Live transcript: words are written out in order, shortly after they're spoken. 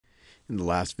In the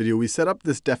last video, we set up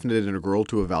this definite integral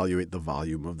to evaluate the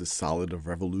volume of the solid of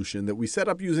revolution that we set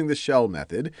up using the shell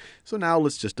method. So now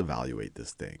let's just evaluate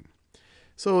this thing.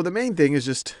 So the main thing is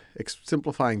just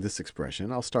simplifying this expression.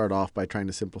 I'll start off by trying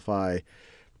to simplify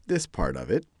this part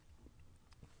of it.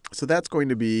 So that's going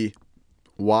to be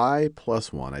y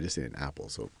plus 1. I just ate an apple,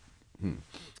 so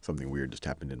something weird just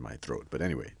happened in my throat. But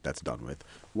anyway, that's done with.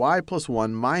 Y plus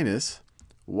 1 minus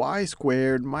y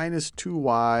squared minus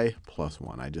 2y plus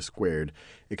 1. I just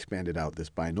expanded out this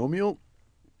binomial.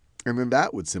 And then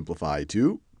that would simplify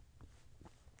to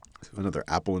another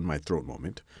apple in my throat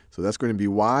moment. So that's going to be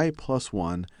y plus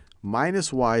 1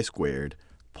 minus y squared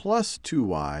plus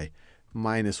 2y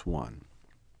minus 1.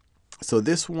 So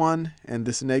this 1 and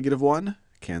this negative 1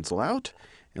 cancel out.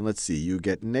 And let's see, you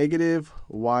get negative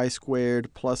y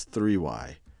squared plus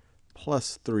 3y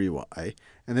plus 3y.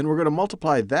 And then we're going to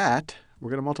multiply that. We're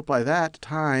going to multiply that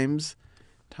times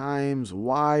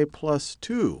y plus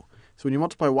 2. So when you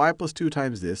multiply y plus 2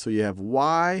 times this, so you have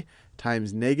y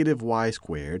times negative y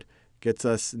squared gets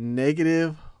us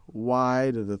negative y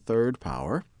to the third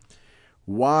power.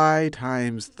 Y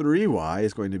times 3y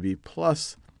is going to be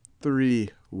plus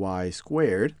 3y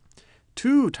squared.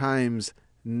 2 times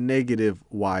negative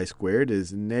y squared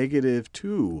is negative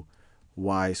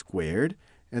 2y squared.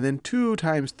 And then 2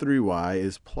 times 3y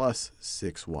is plus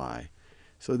 6y.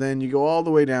 So then you go all the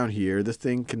way down here. This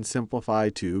thing can simplify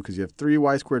too, because you have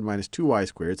 3y squared minus 2y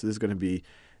squared. So this is going to be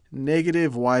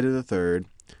negative y to the third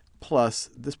plus,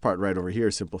 this part right over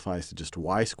here simplifies to just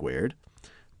y squared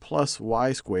plus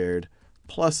y squared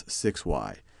plus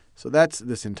 6y. So that's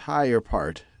this entire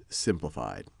part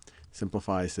simplified.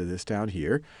 Simplifies to this down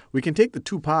here. We can take the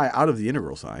 2 pi out of the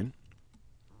integral sign.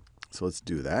 So let's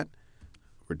do that.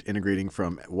 We're integrating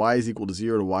from y is equal to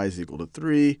 0 to y is equal to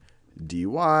 3 dy,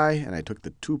 and I took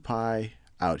the 2 pi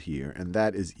out here, and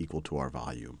that is equal to our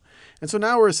volume. And so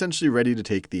now we're essentially ready to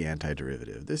take the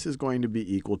antiderivative. This is going to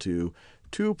be equal to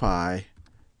 2 pi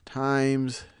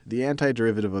times the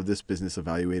antiderivative of this business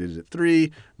evaluated at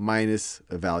 3 minus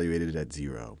evaluated at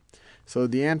 0. So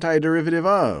the antiderivative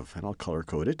of, and I'll color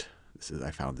code it.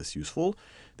 I found this useful.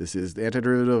 This is the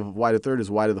antiderivative of y to the third is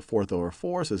y to the fourth over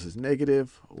 4. So this is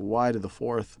negative y to the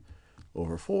fourth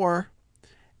over 4.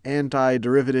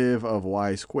 Antiderivative of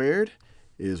y squared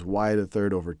is y to the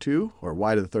third over 2, or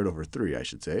y to the third over 3, I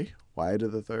should say. Y to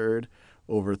the third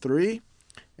over 3.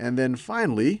 And then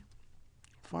finally,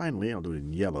 I'll do it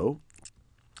in yellow,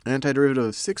 antiderivative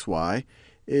of 6y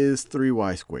is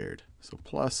 3y squared. So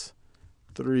plus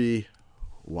 3y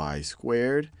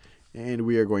squared. And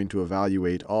we are going to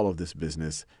evaluate all of this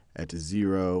business at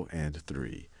 0 and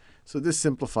 3. So this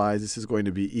simplifies. This is going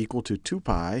to be equal to 2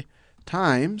 pi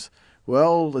times,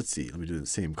 well, let's see. Let me do the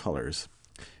same colors.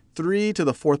 3 to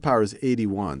the fourth power is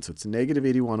 81. So it's negative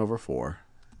 81 over 4.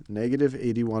 Negative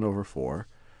 81 over 4.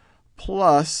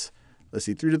 Plus, let's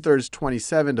see, 3 to the third is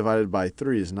 27 divided by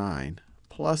 3 is 9.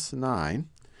 Plus 9.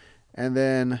 And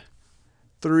then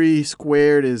 3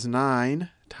 squared is 9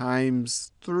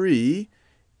 times 3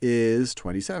 is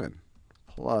 27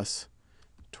 plus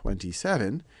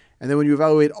 27. And then when you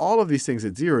evaluate all of these things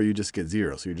at 0, you just get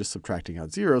 0. So you're just subtracting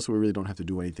out 0, so we really don't have to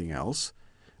do anything else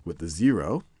with the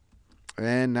 0.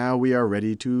 And now we are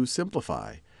ready to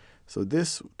simplify. So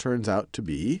this turns out to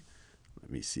be, let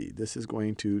me see, this is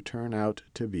going to turn out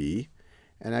to be,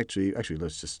 and actually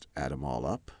let's just add them all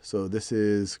up. So this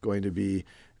is going to be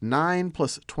 9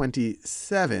 plus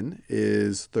 27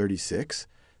 is 36.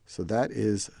 So that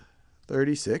is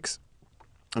 36.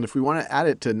 And if we want to add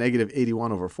it to negative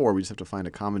 81 over 4, we just have to find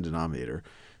a common denominator.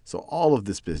 So all of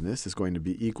this business is going to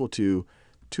be equal to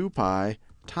 2 pi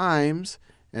times,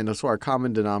 and so our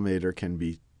common denominator can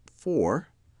be 4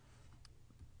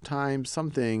 times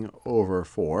something over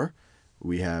 4.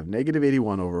 We have negative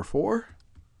 81 over 4.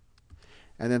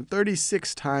 And then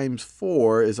 36 times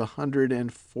 4 is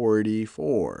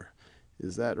 144.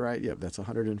 Is that right? Yep, that's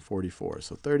 144.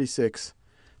 So 36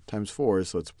 times 4,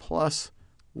 so it's plus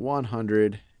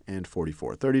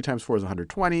 144. 30 times 4 is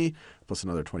 120, plus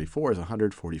another 24 is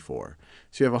 144.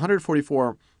 So you have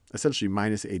 144 essentially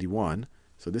minus 81.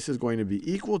 So this is going to be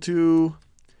equal to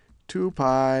 2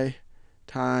 pi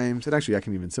times, and actually I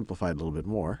can even simplify it a little bit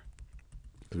more,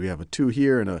 because we have a 2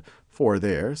 here and a 4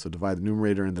 there. So divide the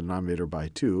numerator and the denominator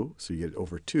by 2, so you get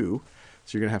over 2.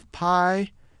 So you're going to have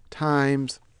pi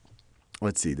times,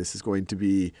 let's see, this is going to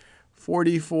be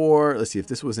 44. Let's see, if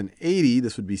this was an 80,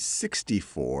 this would be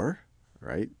 64,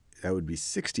 right? That would be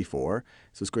 64.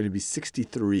 So it's going to be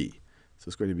 63. So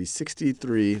it's going to be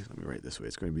 63. Let me write it this way.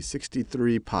 It's going to be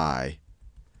 63 pi.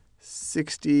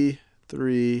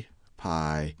 63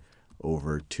 pi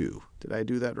over 2. Did I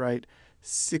do that right?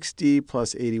 60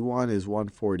 plus 81 is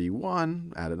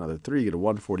 141. Add another 3, get a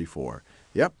 144.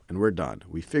 Yep, and we're done.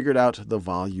 We figured out the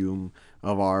volume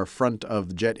of our front of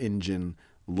the jet engine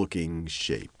looking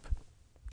shape.